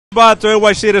Back to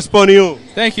NYC Response.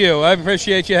 Thank you. I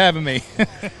appreciate you having me.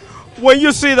 When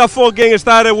you see that fourth game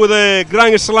started with a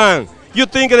grand slam, you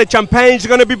think the champagne's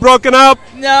going to be broken up?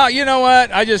 No, you know what?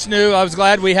 I just knew. I was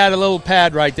glad we had a little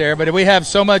pad right there. But we have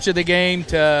so much of the game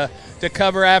to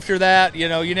cover after that. You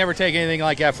know, you never take anything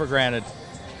like that for granted.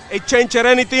 It changed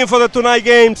anything for the tonight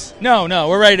games? No,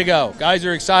 we're ready to go. Guys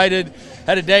are excited.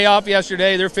 Had a day off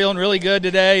yesterday. They're feeling really good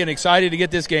today and excited to get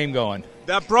this game going.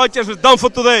 The project is done for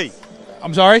today.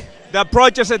 I'm sorry? The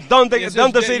project is done.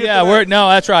 Done the city. Yeah,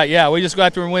 that's right. Yeah, we just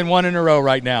got to win one in a row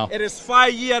right now. It is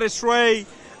 5 years straight,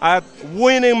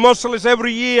 winning mostly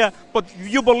every year. But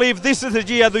you believe this is the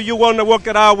year that you want to work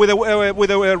it out with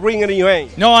a ring in your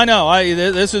hand? No, I know.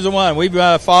 This is the one. We've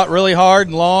fought really hard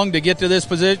and long to get to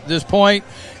this point,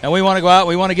 and we want to go out.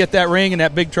 We want to get that ring and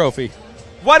that big trophy.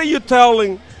 What are you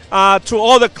telling to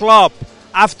other clubs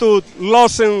after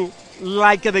losing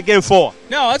like the game 4?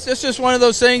 No, it's just one of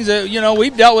those things that, you know,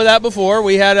 we've dealt with that before.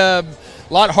 We had a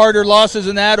lot harder losses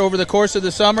than that over the course of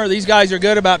the summer. These guys are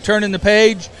good about turning the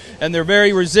page, and they're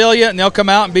very resilient, and they'll come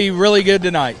out and be really good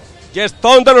tonight. Just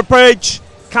turn the page,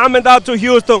 coming down to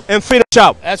Houston, and finish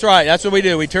up. That's right. That's what we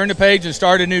do. We turn the page and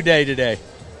start a new day today.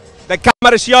 The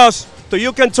camera is yours, so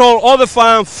you can tell all the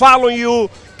fans following you,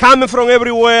 coming from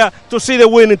everywhere to see the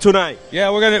winning tonight.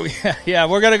 Yeah,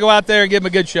 we're gonna go out there and give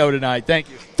them a good show tonight. Thank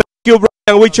you. Thank you,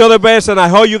 Brian. Wish you all the best, and I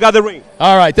hope you got the ring.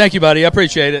 All right. Thank you, buddy. I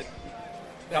appreciate it.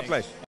 God bless.